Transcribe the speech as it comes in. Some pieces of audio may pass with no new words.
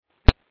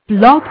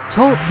Blog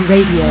Talk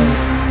Radio.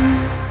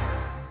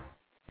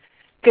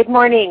 Good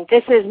morning.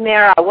 This is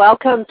Mara.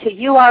 Welcome to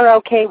You Are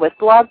Okay with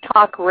Blog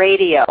Talk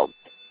Radio.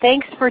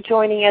 Thanks for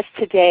joining us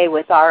today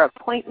with our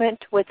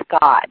appointment with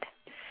God.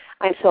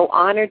 I'm so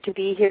honored to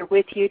be here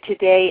with you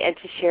today and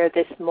to share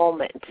this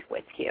moment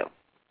with you.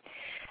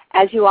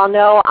 As you all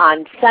know,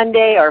 on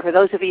Sunday, or for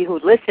those of you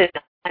who listen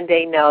on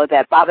Sunday know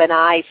that Bob and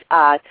I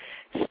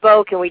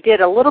spoke, and we did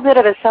a little bit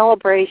of a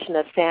celebration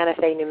of Santa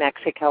Fe, New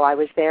Mexico. I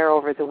was there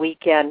over the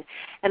weekend,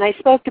 and I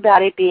spoke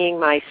about it being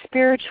my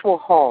spiritual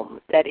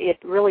home, that it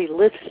really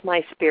lifts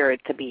my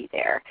spirit to be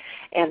there,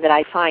 and that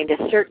I find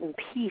a certain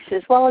peace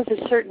as well as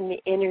a certain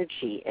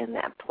energy in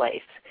that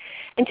place.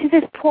 And to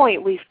this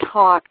point, when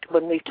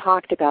we've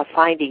talked about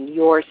finding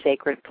your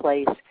sacred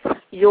place,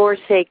 your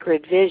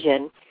sacred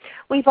vision,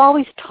 we've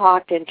always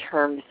talked in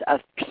terms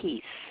of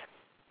peace.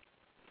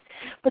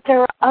 But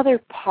there are other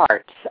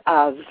parts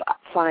of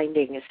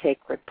finding a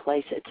sacred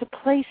place. It's a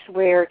place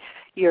where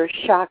your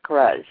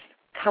chakras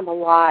come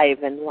alive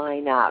and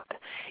line up.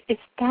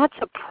 That's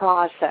a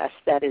process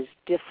that is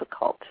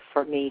difficult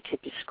for me to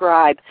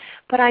describe,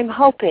 but I'm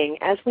hoping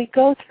as we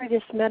go through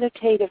this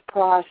meditative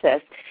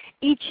process,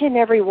 each and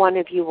every one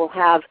of you will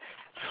have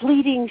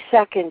fleeting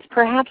seconds,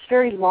 perhaps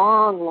very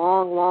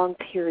long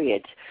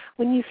periods,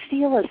 when you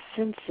feel a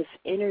sense of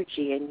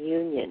energy and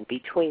union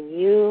between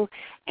you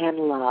and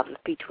love,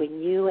 between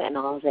you and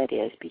all that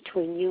is,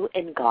 between you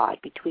and God,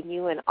 between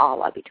you and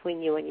Allah, between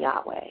you and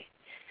Yahweh.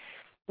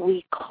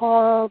 We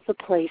call the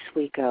place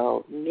we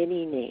go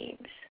many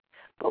names,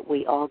 but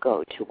we all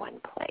go to one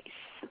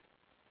place.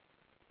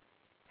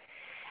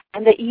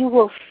 And that you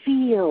will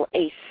feel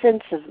a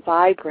sense of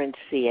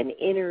vibrancy and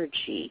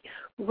energy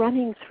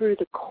running through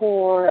the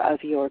core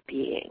of your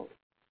being.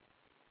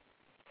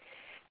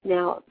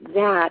 Now,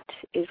 that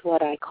is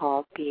what I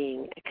call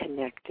being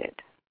connected.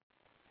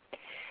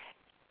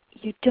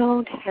 You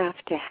don't have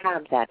to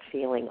have that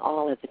feeling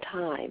all of the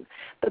time,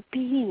 but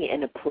being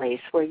in a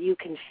place where you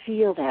can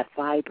feel that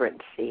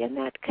vibrancy and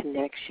that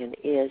connection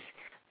is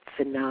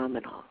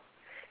phenomenal.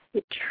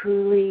 It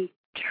truly,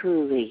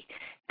 truly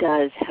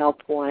does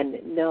help one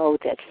know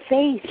that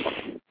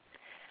faith,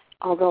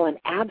 although an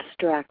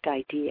abstract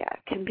idea,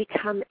 can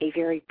become a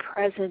very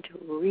present,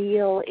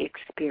 real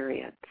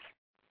experience.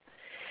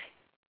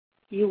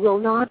 You will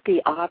not be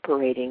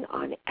operating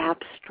on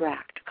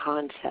abstract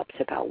concepts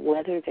about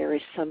whether there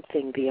is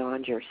something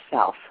beyond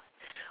yourself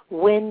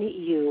when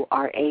you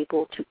are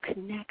able to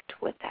connect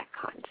with that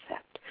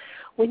concept,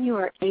 when you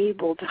are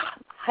able to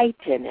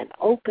heighten and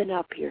open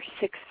up your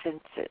six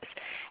senses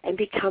and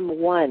become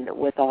one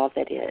with all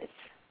that is.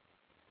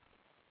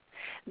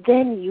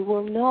 Then you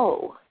will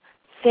know.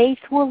 Faith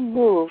will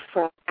move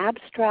from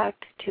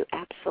abstract to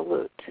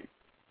absolute.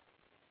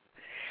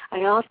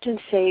 I often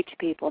say to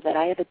people that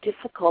I have a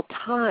difficult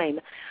time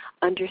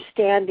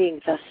understanding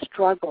the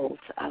struggles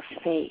of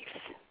faith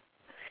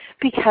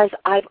because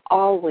I've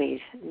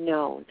always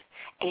known,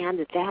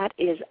 and that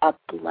is a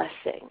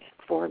blessing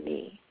for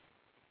me.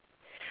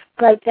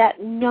 But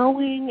that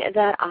knowing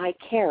that I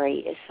carry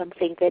is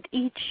something that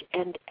each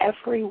and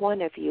every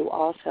one of you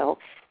also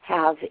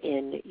have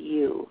in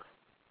you.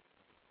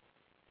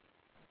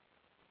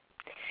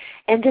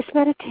 And this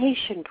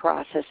meditation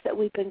process that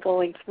we've been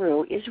going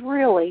through is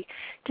really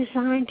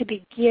designed to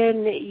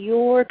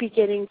you're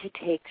beginning to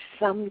take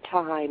some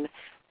time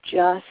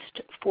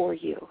just for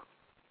you.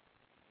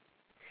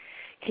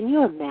 Can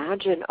you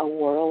imagine a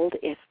world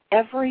if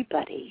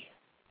everybody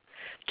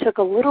took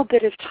a little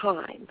bit of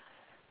time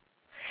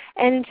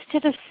and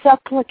instead of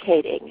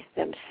supplicating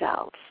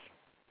themselves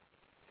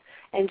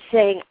and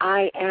saying,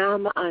 I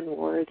am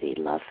unworthy,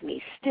 love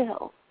me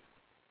still,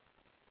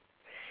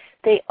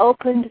 they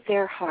opened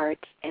their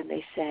hearts and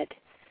they said,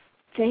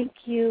 thank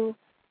you,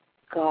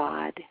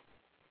 God.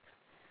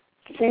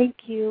 Thank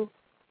you,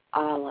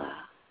 Allah.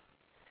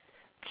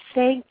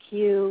 Thank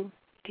you,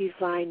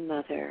 Divine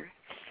Mother.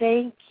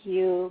 Thank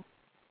you,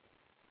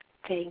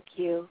 thank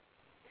you,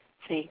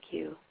 thank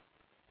you.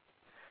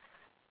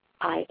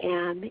 I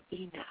am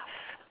enough.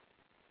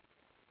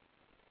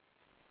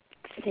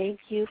 Thank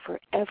you for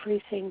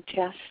everything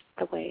just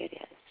the way it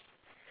is.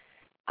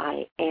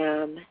 I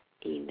am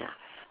enough.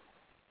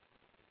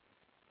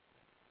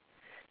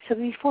 So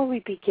before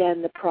we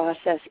begin the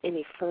process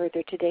any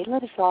further today,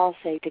 let us all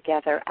say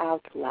together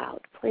out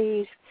loud,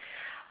 please,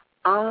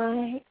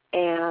 I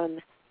am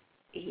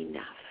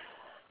enough.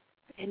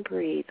 And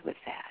breathe with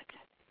that.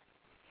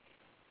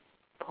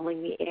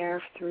 Pulling the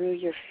air through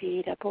your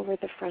feet up over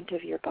the front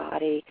of your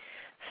body,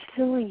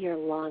 filling your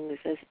lungs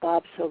as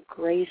Bob so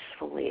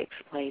gracefully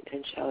explains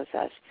and shows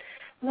us,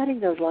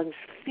 letting those lungs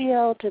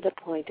fill to the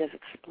point of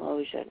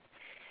explosion,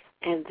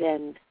 and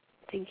then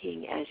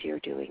thinking as you're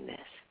doing this,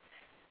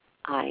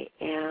 I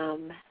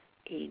am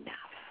enough.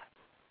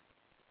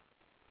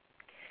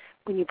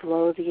 When you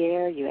blow the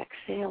air, you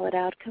exhale it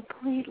out,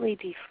 completely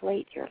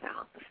deflate your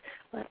lungs.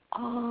 Let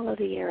all of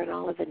the air and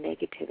all of the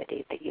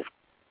negativity that since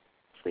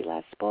we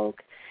last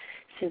spoke,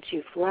 since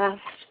you've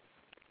left,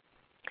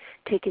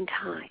 taken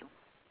time,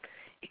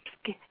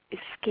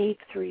 escape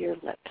through your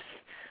lips,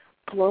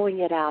 blowing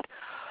it out.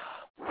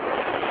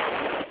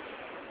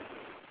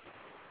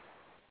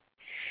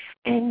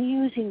 And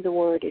using the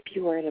word, if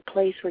you are in a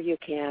place where you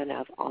can,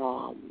 of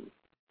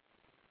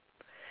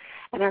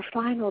And our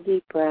final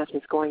deep breath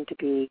is going to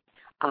be,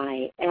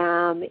 I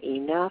am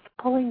enough,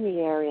 pulling the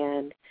air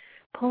in,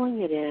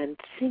 pulling it in,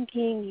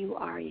 thinking you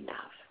are enough.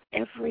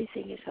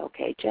 Everything is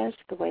okay, just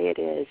the way it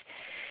is.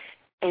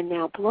 And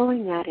now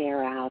blowing that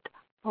air out.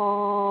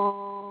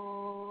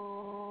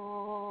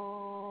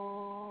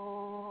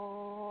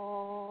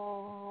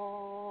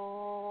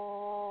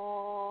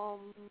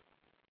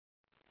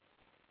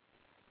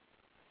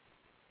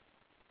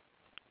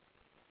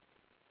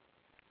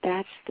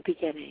 That's the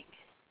beginning.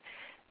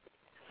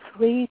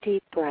 3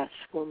 deep breaths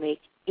will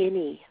make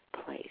any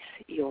place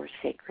your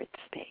sacred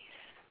space.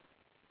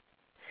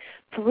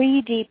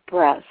 3 deep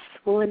breaths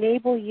will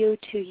enable you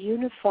to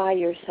unify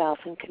yourself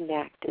and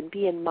connect and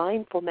be in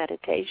mindful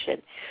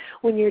meditation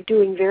when you're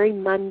doing very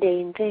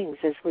mundane things,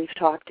 as we've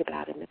talked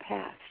about in the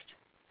past.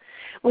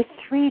 With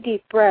 3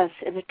 deep breaths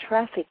in a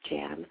traffic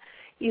jam,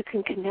 you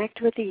can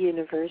connect with the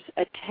universe,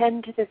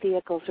 attend to the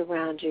vehicles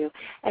around you,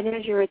 and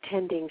as you're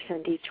attending,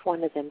 send each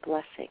one of them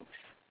blessings.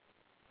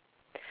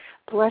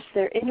 Bless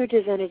their inner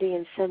divinity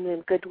and send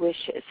them good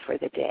wishes for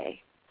the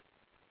day.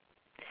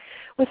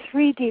 With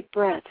 3 deep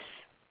breaths,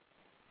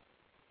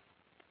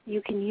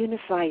 you can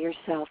unify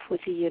yourself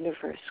with the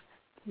universe.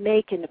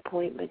 Make an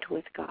appointment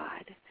with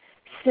God.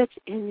 Sit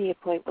in the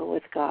appointment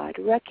with God.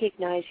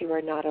 Recognize you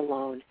are not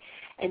alone.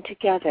 And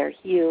together,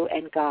 you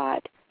and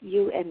God,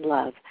 you and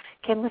love,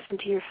 can listen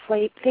to your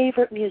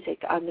favorite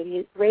music on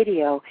the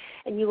radio,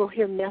 and you will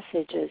hear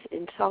messages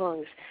in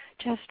songs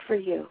just for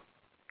you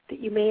that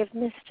you may have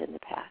missed in the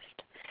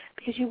past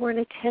because you weren't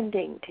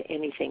attending to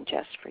anything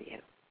just for you.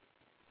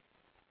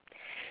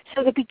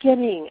 So the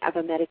beginning of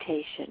a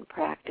meditation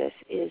practice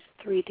is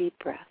 3 deep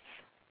breaths.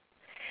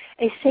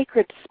 A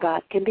sacred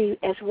spot can be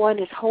as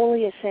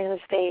holy as Santa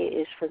Fe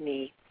is for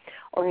me,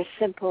 or as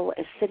simple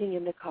as sitting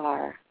in the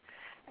car,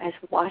 as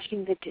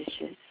washing the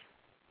dishes,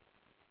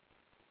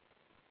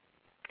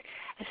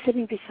 as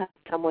sitting beside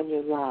someone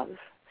you love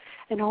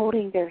and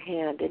holding their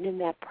hand, and in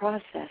that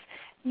process,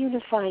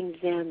 unifying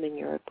them in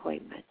your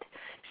appointment,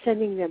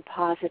 sending them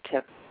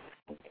positive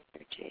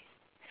energy.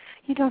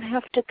 You don't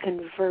have to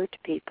convert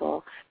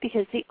people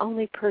because the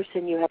only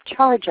person you have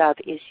charge of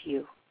is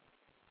you.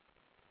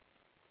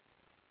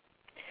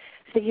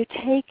 So you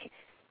take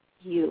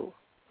you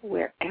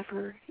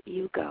wherever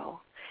you go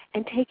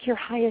and take your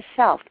highest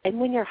self. And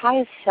when your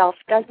highest self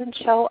doesn't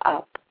show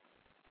up,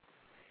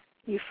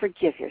 you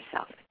forgive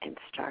yourself and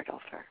start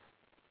over.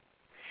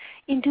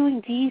 In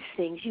doing these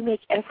things, you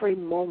make every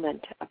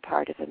moment a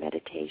part of a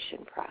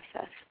meditation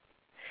process.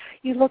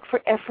 You look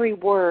for every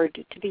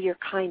word to be your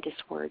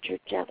kindest word, your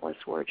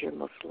gentlest word, your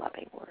most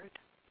loving word.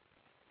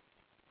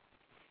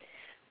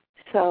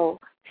 So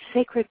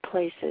sacred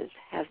places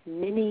have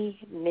many,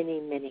 many,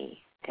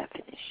 many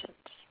definitions.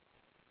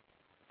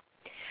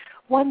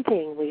 One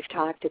thing we have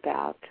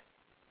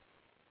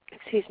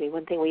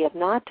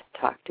not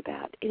talked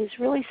about is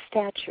really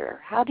stature.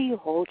 How do you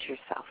hold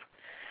yourself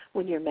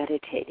when you're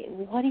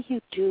meditating? What do you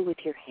do with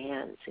your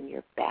hands and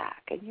your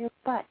back and your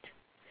butt?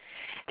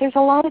 There's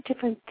a lot of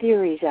different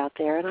theories out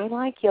there, and I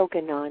like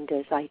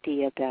Yogananda's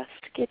idea best.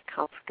 Get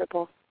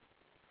comfortable.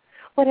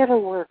 Whatever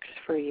works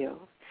for you.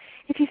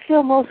 If you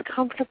feel most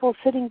comfortable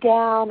sitting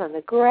down on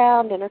the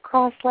ground in a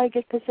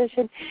cross-legged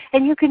position,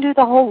 and you can do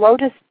the whole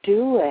lotus,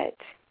 do it.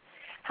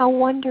 How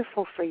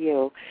wonderful for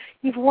you.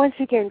 You've once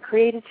again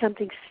created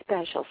something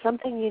special,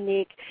 something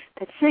unique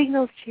that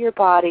signals to your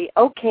body,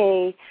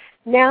 okay,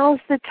 now's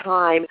the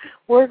time.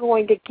 We're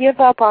going to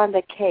give up on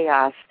the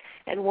chaos,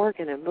 and we're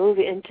going to move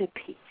into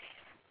peace.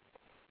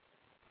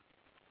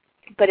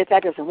 But if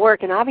that doesn't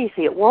work, and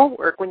obviously it won't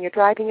work when you're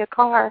driving a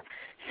car,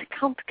 sit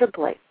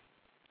comfortably.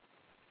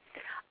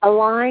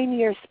 Align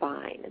your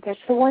spine. That's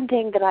the one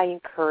thing that I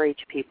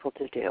encourage people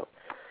to do.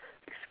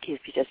 Excuse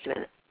me just a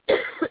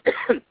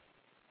minute.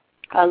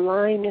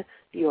 Align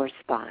your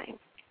spine.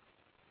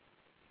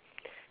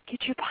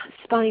 Get your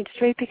spine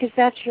straight because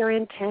that's your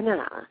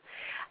antenna.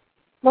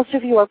 Most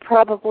of you are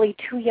probably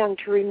too young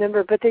to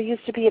remember, but there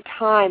used to be a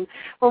time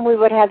when we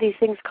would have these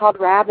things called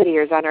rabbit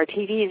ears on our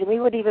TVs, and we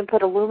would even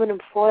put aluminum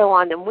foil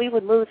on them. We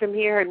would move them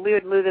here and we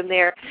would move them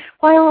there.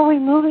 Why were we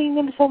moving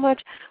them so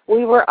much?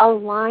 We were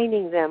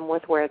aligning them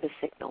with where the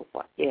signal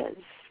is.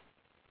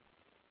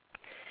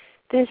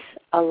 This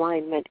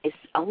alignment is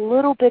a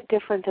little bit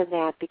different than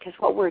that because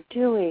what we're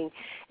doing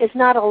is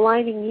not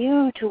aligning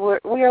you to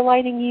where, we're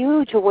aligning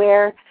you to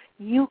where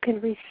you can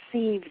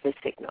receive the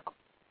signal.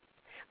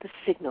 The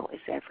signal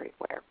is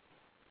everywhere.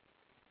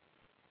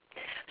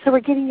 So we're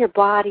getting your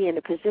body in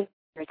a position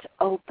where it's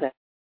open,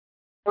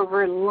 where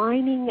we're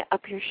lining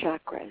up your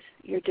chakras,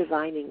 your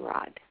divining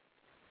rod,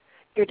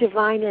 your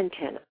divine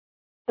antenna,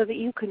 so that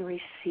you can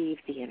receive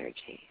the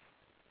energy.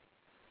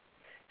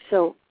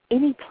 So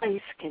any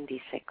place can be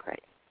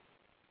sacred.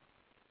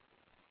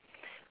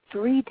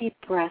 3 deep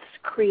breaths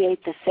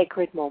create the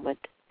sacred moment.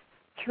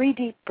 3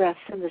 deep breaths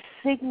send the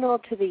signal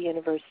to the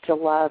universe, to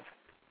love,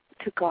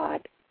 to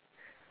God,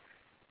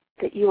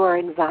 that you are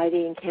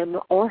inviting him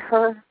or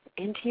her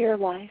into your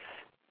life,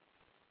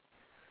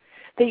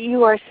 that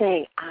you are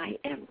saying, I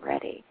am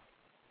ready.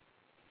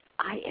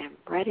 I am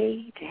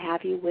ready to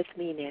have you with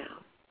me now.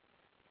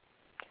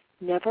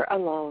 Never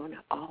alone,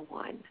 all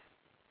one.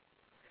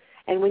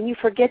 And when you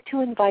forget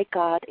to invite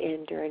God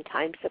in during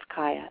times of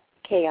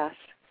chaos,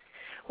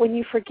 when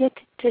you forget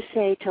to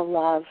say to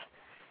love,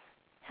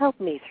 help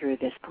me through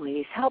this,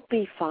 please. Help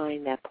me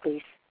find that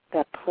place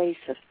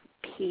of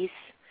peace,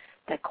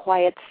 that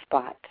quiet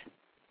spot.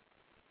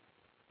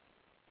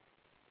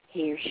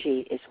 He or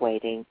she is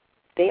waiting.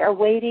 They are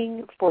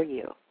waiting for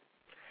you.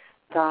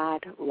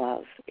 God,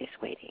 love, is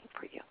waiting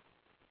for you.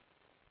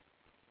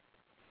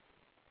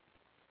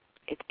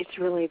 It's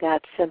really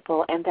that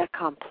simple and that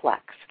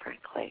complex,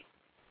 frankly.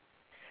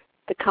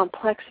 The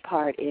complex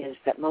part is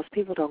that most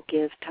people don't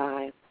give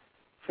time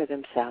for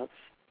themselves.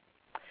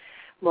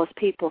 Most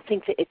people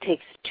think that it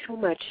takes too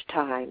much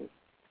time,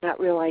 not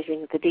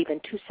realizing that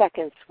even 2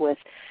 seconds with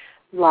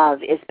love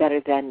is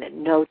better than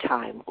no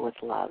time with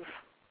love.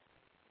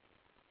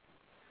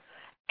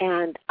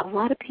 And a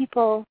lot of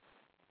people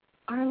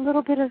are a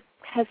little bit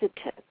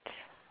hesitant.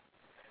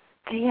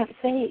 They have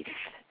faith,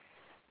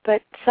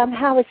 but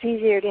somehow it's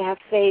easier to have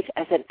faith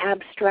as an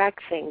abstract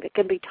thing that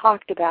can be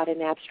talked about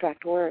in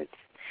abstract words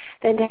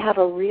than to have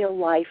a real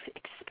life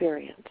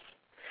experience.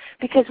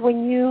 Because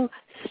when you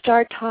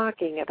start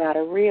talking about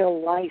a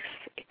real life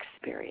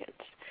experience,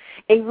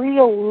 a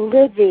real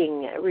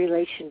living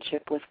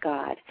relationship with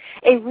God,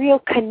 a real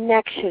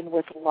connection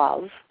with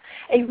love,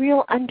 a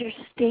real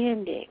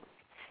understanding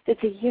that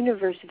the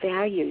universe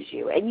values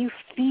you, and you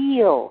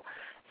feel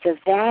the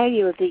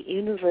value of the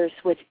universe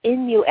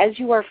within you as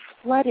you are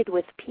flooded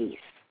with peace.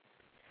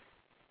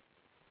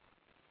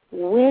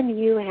 When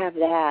you have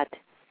that,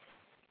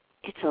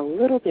 it's a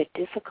little bit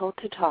difficult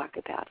to talk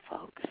about,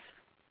 folks.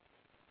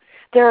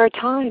 There are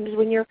times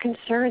when you're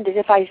concerned that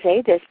if I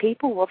say this,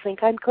 people will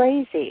think I'm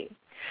crazy.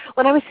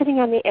 When I was sitting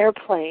on the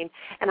airplane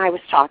and I was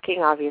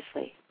talking,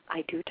 obviously,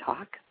 I do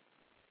talk,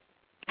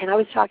 and I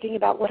was talking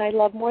about what I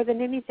love more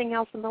than anything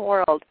else in the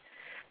world,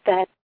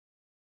 that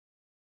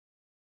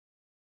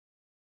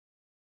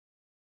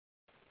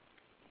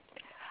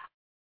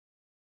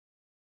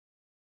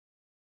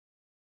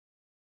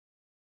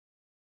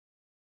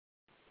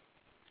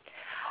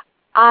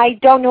I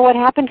don't know what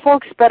happened,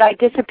 folks, but I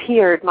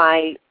disappeared.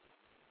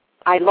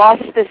 I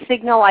lost the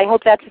signal. I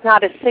hope that's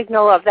not a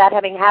signal of that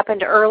having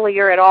happened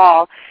earlier at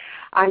all.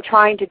 I'm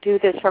trying to do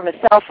this from a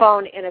cell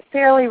phone in a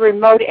fairly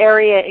remote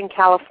area in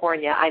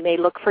California. I may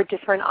look for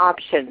different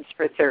options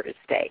for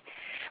Thursday.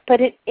 But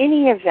in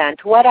any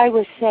event, what I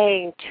was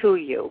saying to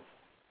you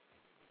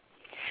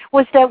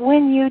was that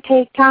when you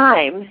take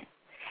time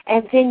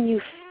and then you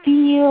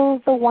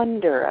feel the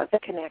wonder of the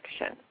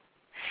connection,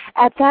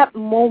 at that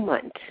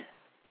moment,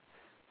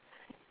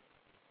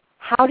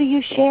 how do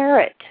you share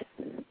it?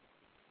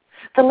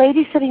 The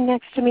lady sitting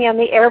next to me on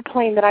the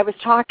airplane that I was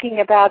talking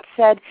about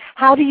said,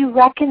 how do you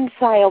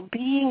reconcile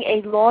being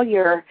a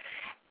lawyer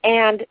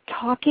and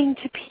talking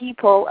to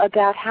people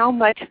about how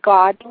much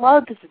God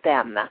loves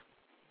them?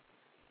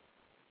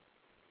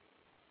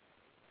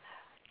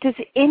 Does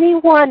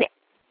anyone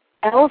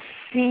else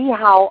see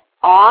how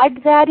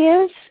odd that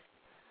is?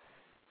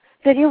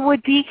 That it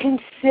would be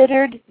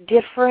considered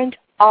different,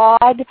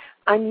 odd,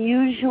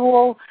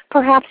 unusual,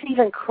 perhaps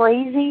even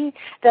crazy,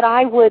 that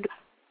I would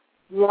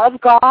love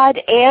God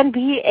and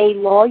be a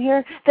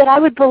lawyer, that I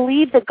would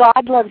believe that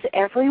God loves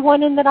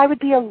everyone and that I would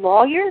be a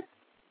lawyer?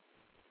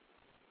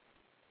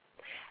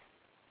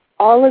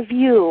 All of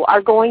you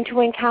are going to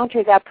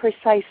encounter that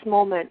precise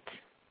moment.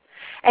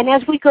 And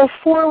as we go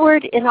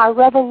forward in our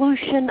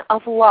revolution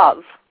of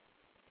love,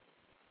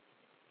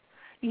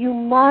 you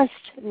must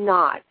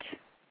not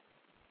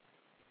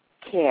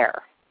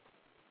care.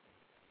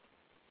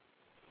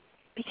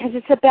 Because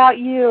it's about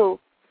you.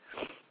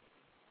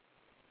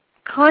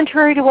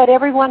 Contrary to what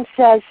everyone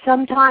says,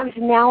 sometimes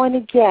now and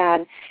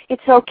again,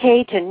 it's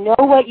okay to know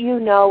what you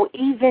know,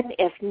 even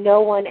if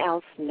no one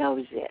else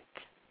knows it.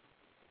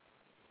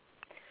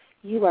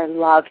 You are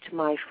loved,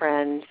 my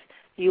friends.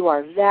 You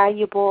are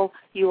valuable.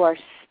 You are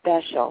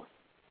special.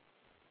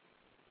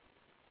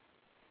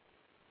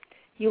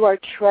 You are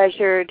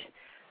treasured,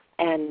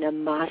 and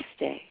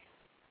namaste.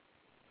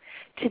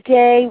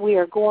 Today we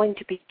are going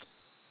to be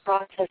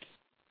processing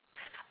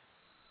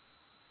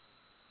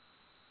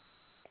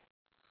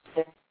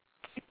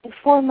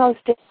foremost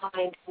in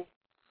mind.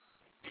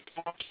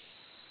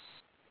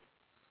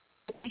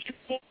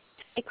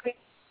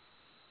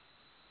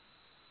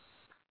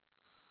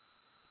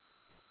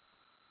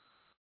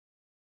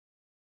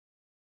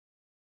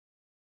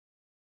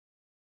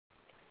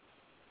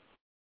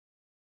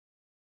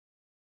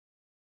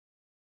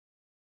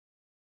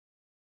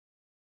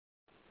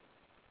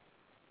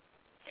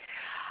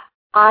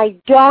 I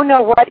don't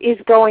know what is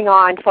going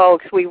on,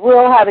 folks. We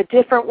will have a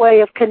different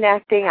way of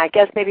connecting. I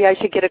guess maybe I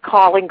should get a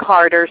calling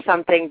card or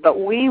something, but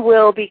we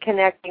will be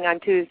connecting on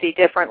Tuesday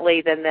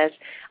differently than this.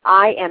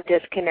 I am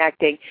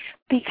disconnecting.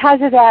 because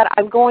of that,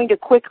 I'm going to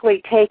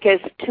quickly take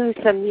us to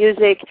some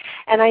music,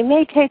 and I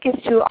may take us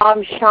to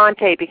Om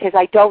Shanti because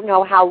I don't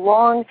know how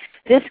long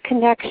this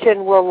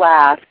connection will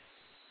last.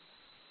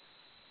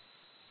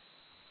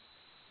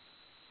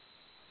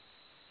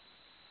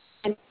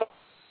 And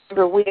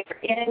remember, we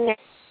are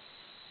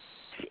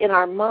in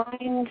our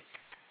mind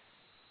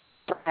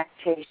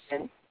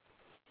practitioner.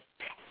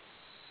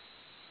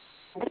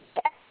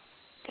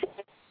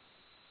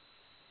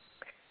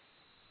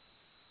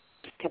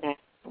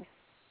 Connect.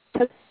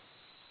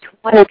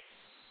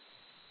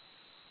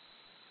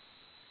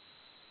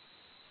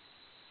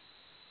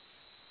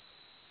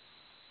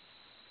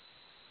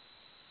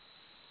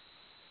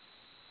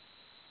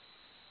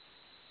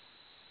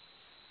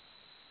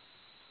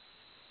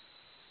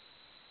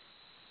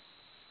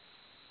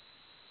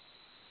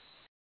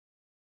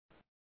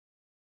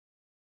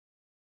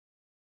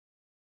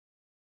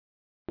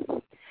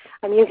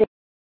 I'm using.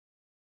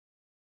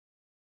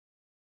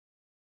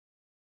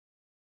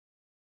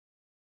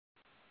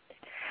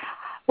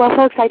 Well,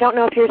 folks, I don't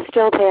know if you're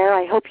still there.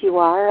 I hope you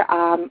are.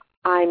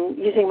 I'm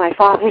using my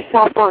father's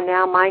cell phone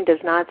now. Mine does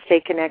not stay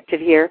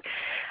connected here.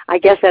 I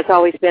guess that's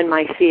always been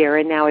my fear,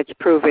 and now it's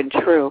proven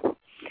true.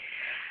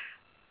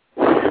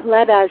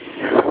 Let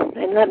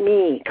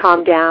me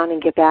calm down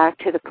and get back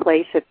to the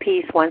place of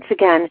peace once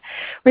again,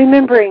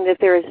 remembering that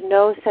there is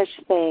no such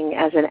thing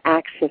as an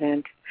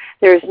accident.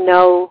 There is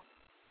no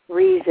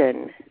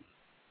reason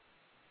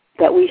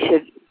that we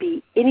should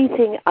be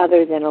anything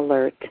other than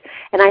alert.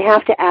 And I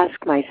have to ask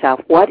myself,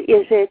 what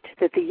is it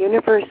that the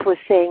universe was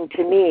saying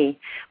to me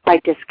by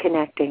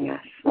disconnecting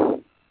us?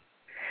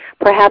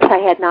 Perhaps I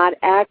had not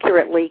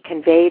accurately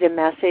conveyed a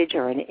message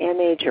or an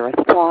image or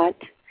a thought.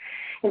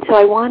 And so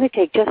I want to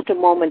take just a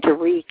moment to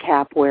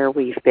recap where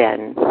we've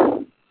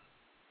been.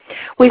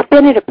 We've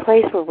been at a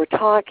place where we're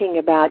talking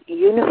about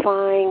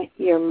unifying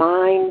your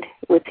mind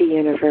with the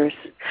universe.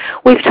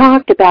 We've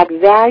talked about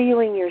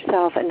valuing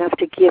yourself enough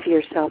to give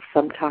yourself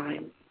some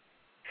time.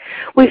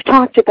 We've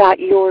talked about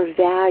your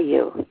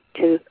value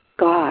to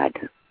God,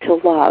 to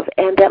love,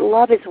 and that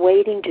love is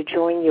waiting to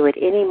join you at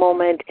any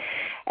moment,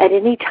 at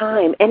any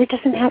time. And it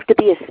doesn't have to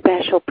be a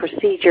special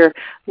procedure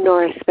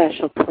nor a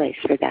special place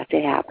for that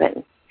to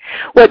happen.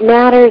 What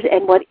matters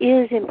and what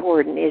is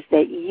important is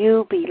that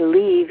you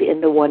believe in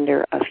the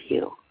wonder of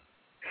you.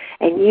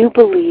 And you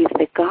believe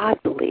that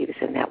God believes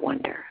in that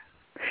wonder,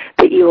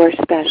 that you are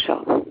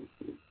special.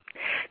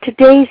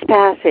 Today's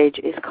passage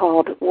is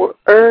called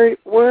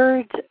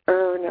Words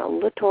Earn a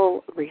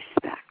Little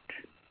Respect.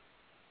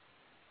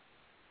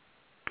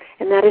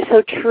 And that is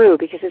so true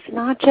because it's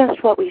not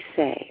just what we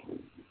say,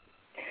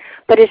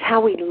 but it's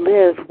how we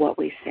live what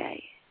we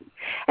say.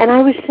 And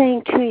I was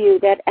saying to you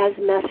that as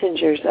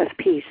messengers of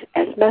peace,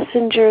 as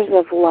messengers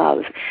of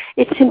love,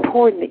 it's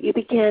important that you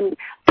begin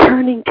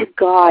turning to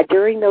God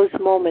during those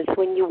moments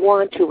when you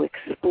want to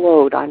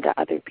explode onto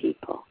other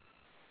people.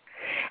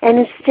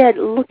 And instead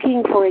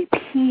looking for a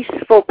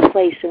peaceful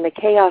place in the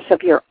chaos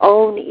of your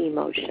own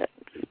emotions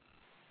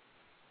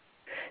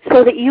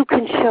so that you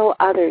can show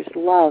others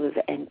love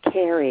and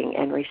caring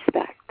and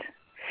respect.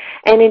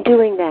 And in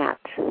doing that,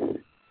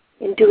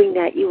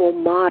 you will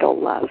model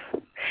love.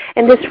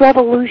 And this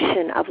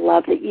revolution of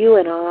love that you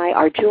and I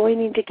are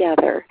joining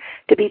together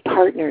to be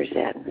partners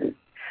in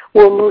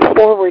will move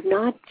forward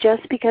not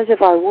just because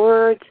of our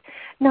words,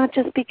 not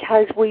just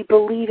because we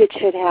believe it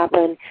should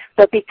happen,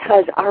 but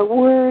because our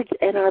words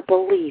and our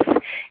belief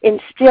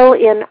instill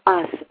in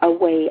us a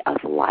way of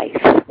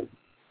life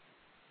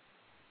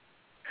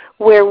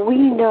where we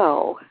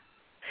know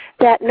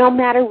that no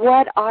matter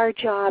what our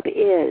job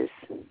is,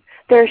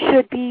 there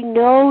should be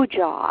no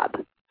job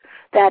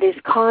that is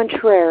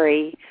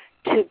contrary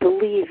to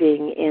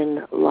believing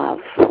in love.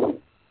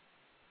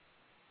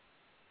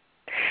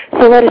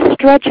 So let us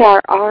stretch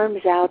our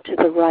arms out to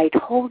the right,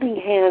 holding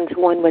hands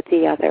one with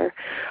the other.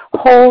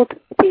 Hold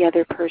the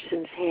other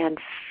person's hand.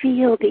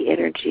 Feel the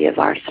energy of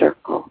our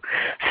circle.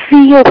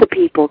 Feel the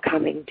people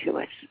coming to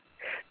us.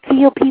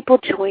 Feel people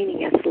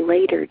joining us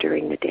later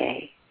during the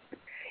day,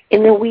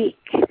 in the week,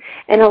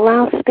 and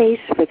allow space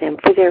for them,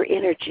 for their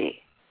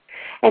energy.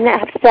 And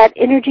as that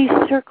energy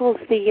circles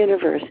the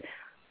universe,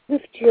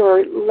 lift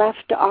your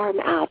left arm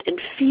out and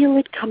feel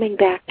it coming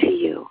back to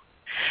you.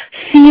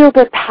 Feel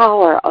the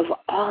power of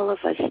all of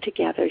us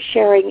together,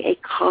 sharing a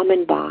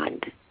common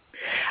bond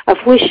of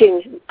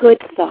wishing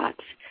good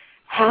thoughts,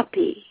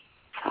 happy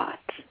thoughts,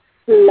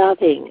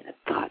 loving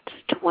thoughts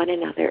to one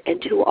another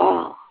and to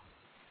all.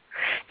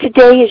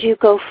 Today, as you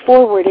go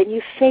forward and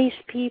you face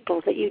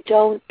people that you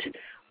don't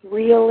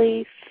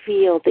really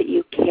feel that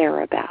you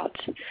care about,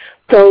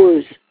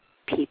 those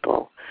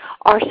people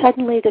are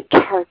suddenly the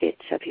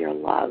targets of your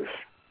love.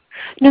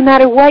 No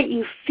matter what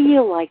you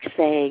feel like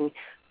saying,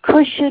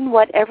 cushion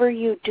whatever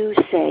you do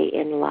say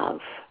in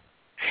love.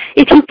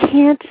 If you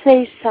can't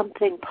say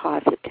something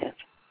positive,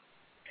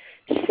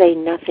 say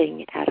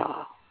nothing at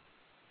all.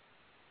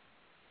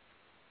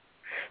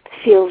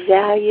 Feel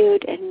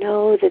valued and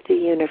know that the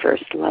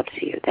universe loves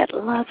you, that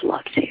love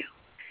loves you,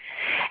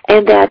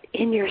 and that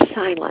in your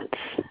silence,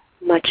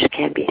 much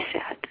can be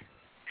said.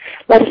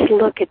 Let us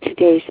look at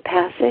today's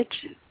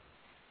passage.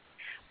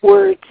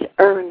 Words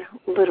earn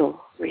little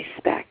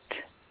respect.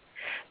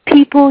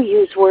 People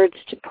use words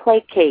to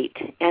placate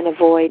and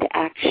avoid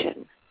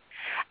action.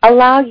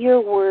 Allow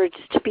your words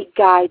to be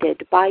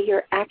guided by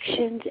your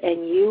actions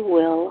and you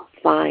will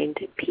find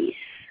peace.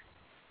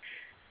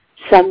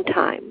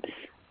 Sometimes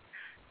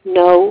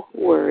no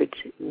words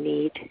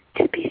need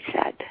to be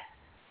said.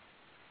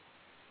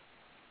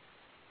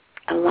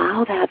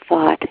 Allow that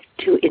thought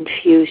to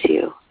infuse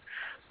you.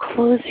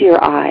 Close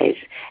your eyes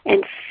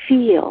and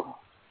feel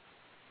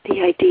the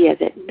idea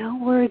that no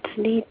words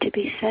need to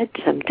be said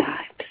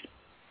sometimes.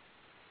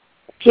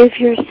 Give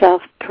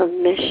yourself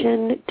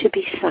permission to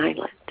be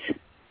silent.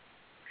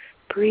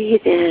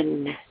 Breathe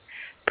in,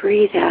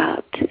 breathe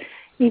out.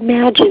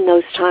 Imagine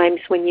those times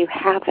when you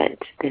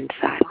haven't been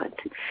silent,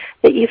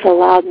 that you've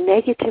allowed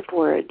negative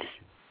words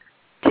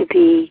to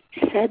be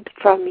said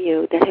from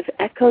you that have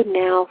echoed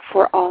now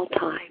for all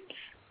times.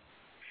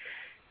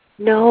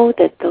 Know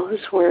that those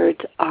words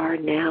are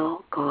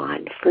now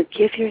gone.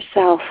 Forgive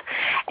yourself,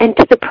 and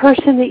to the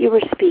person that you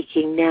were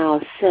speaking now,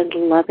 send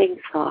loving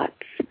thoughts,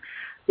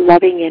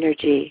 loving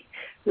energy,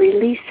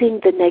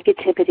 releasing the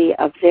negativity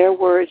of their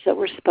words that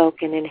were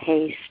spoken in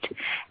haste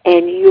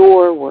and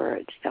your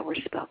words that were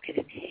spoken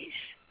in haste.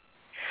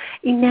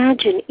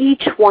 Imagine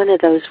each one of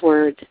those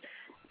words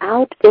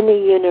out in the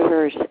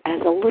universe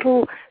as a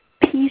little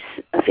piece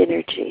of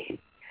energy.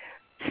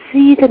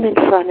 See them in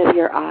front of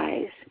your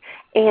eyes.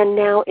 And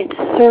now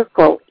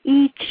encircle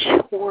each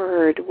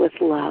word with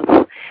love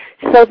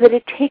so that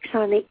it takes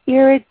on the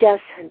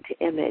iridescent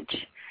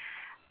image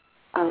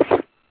of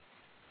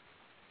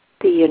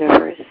the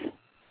universe,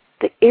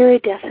 the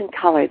iridescent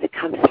color that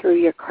comes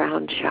through your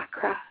crown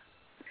chakra.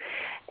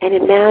 And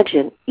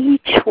imagine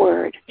each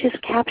word,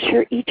 just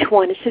capture each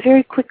one. It's a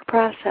very quick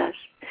process.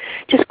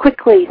 Just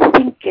quickly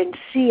think and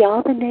see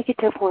all the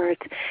negative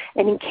words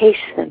and encase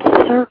them.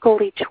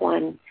 Circle each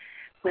one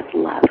with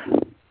love.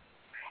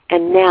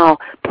 And now,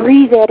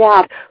 breathe it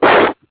out.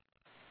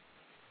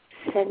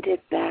 Send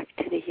it back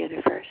to the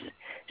universe.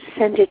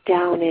 Send it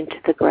down into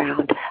the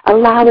ground.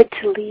 Allow it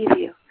to leave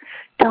you.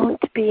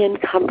 Don't be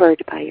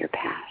encumbered by your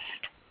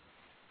past.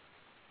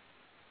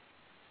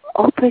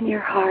 Open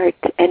your heart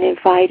and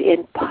invite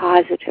in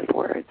positive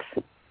words,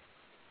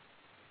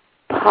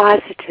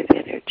 positive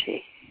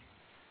energy,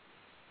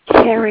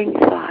 caring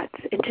thoughts.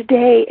 And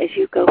today, as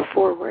you go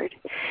forward,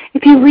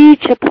 if you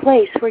reach a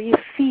place where you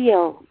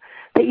feel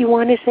that you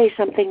want to say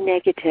something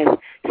negative,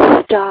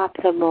 stop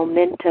the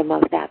momentum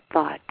of that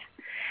thought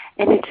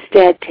and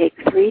instead take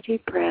 3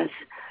 deep breaths.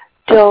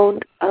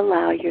 Don't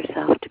allow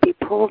yourself to be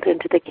pulled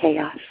into the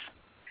chaos.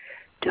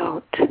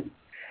 Don't.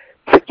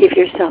 Forgive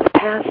yourself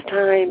past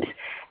times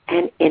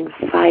and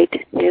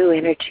invite new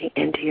energy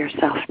into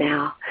yourself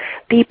now.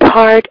 Be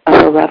part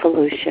of a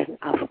revolution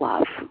of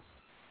love.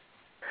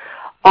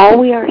 All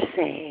we are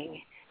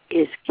saying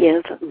is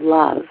give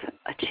love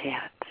a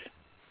chance.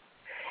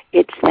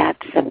 It's that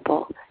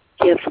simple.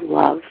 Give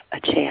love a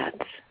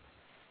chance.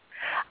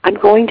 I'm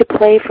going to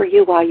play for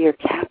you while you're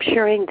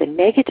capturing the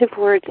negative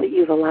words that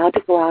you've allowed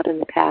to go out in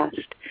the past.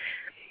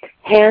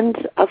 Hands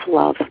of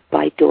Love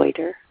by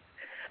Deuter.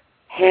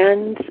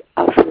 Hands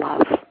of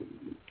Love.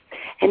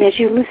 And as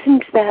you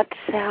listen to that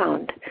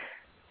sound,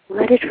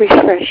 let it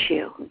refresh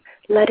you.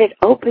 Let it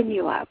open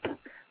you up.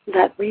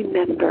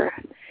 Remember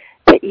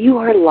that you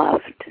are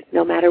loved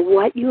no matter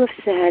what you have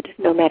said,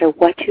 no matter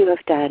what you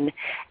have done.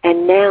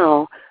 And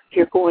now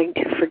you're going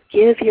to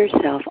forgive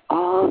yourself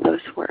all those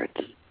words.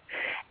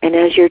 And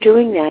as you're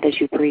doing that, as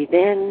you breathe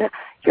in,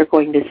 you're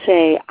going to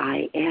say,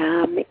 I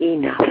am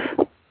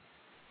enough.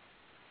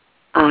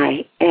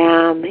 I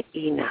am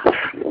enough.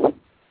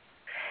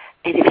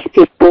 And if you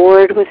get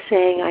bored with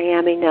saying I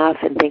am enough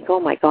and think, oh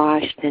my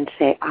gosh, then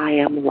say I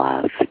am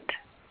loved.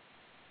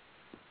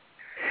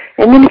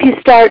 And then if you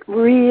start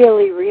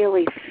really,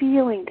 really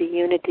feeling the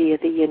unity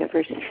of the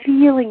universe,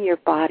 feeling your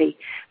body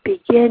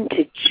begin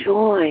to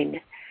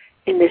join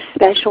in this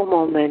special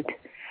moment,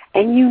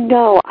 and you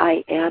know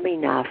I am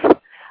enough,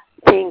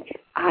 think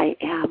I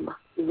am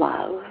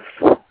love.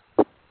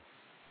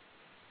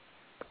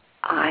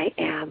 I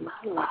am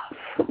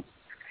love.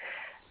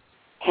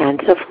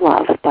 Hands of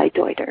Love by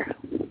Deuter.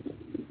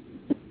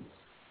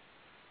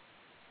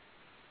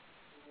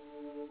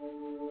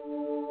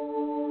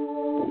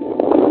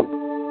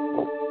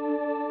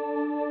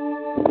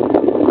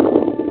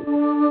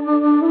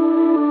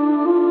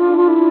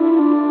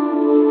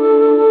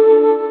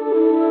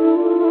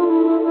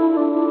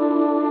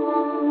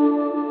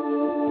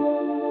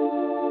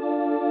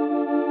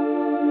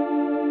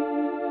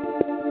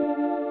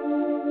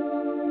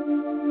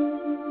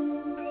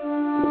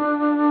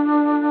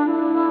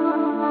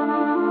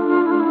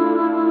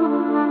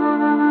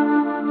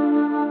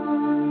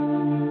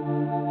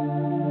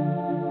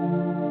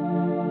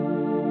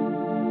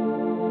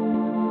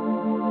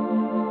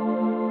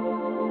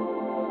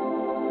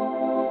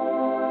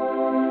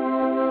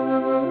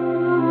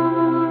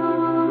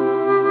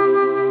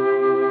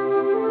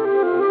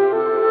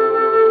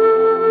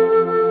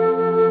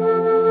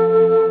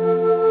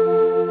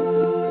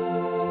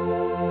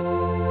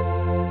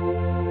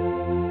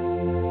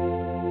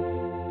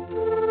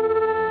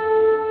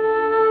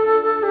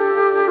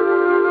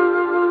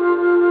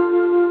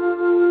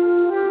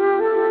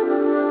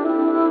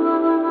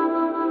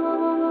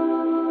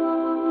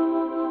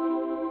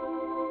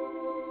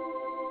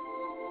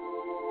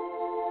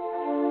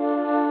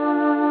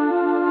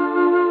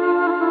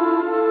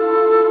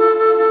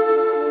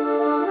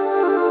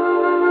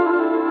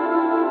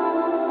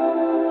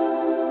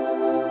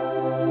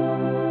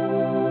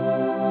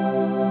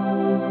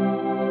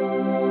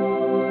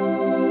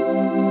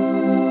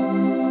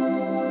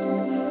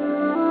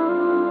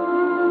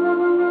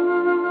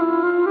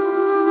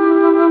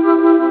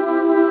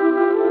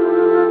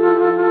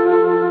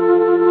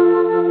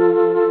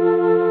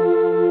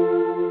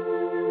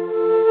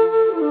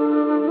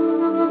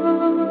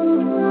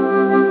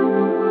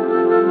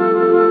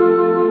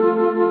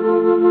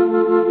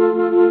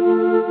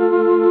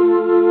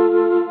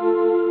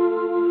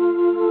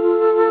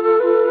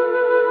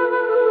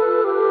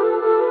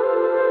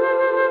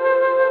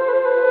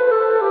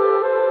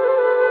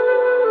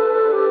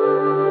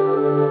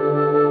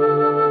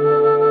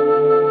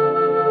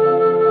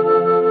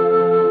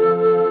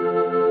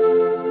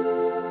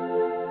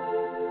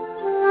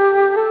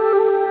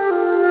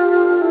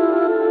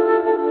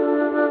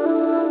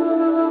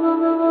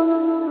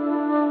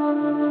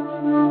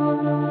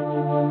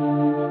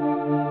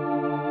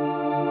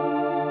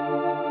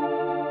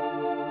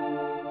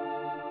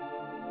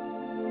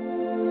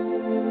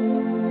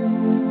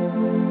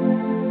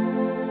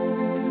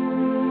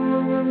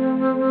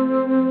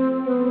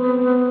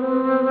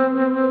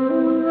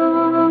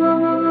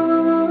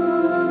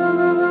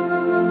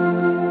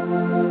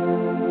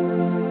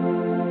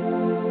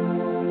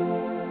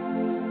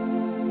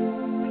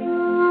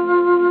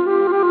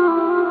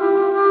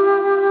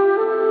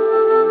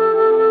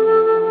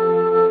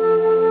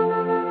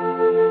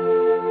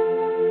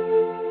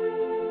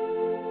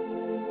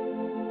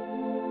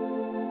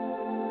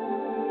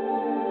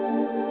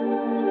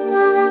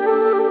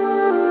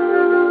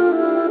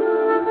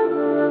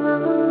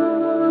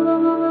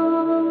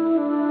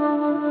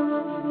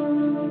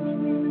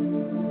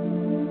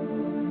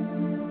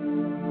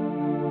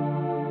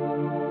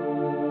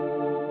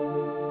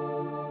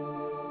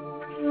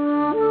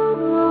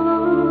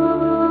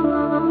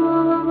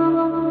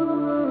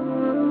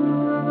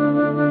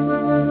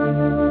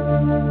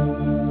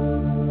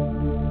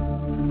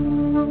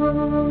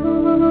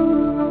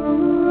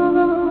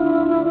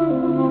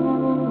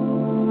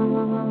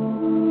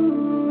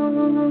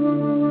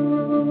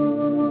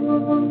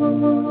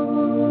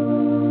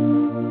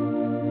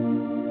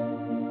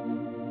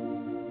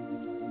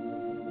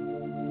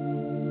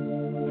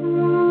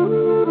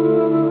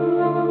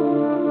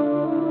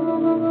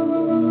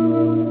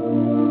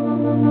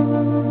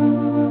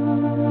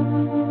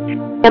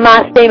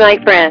 Namaste, my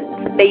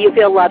friends. May you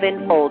feel love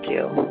enfold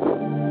you.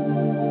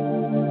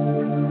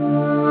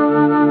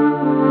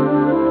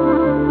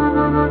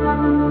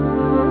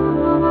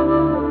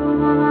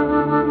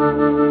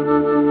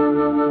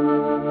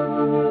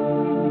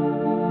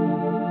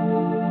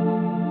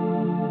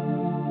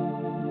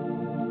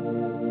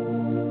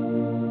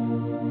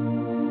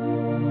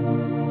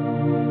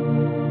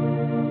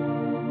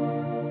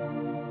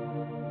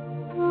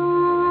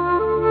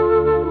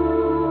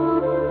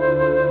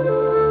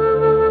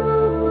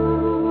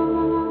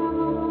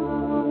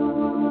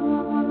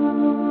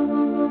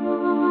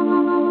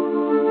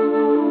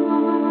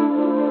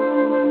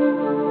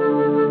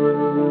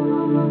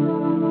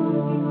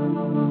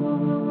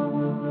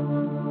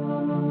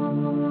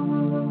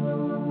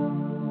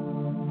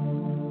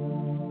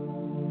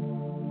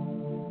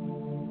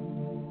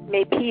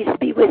 May peace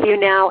be with you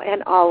now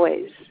and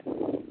always.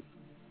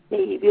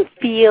 May you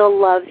feel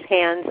love's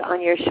hands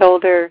on your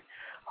shoulder,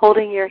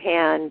 holding your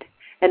hand,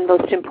 and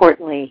most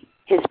importantly,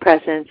 his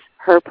presence,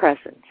 her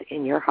presence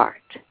in your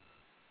heart.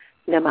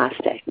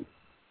 Namaste.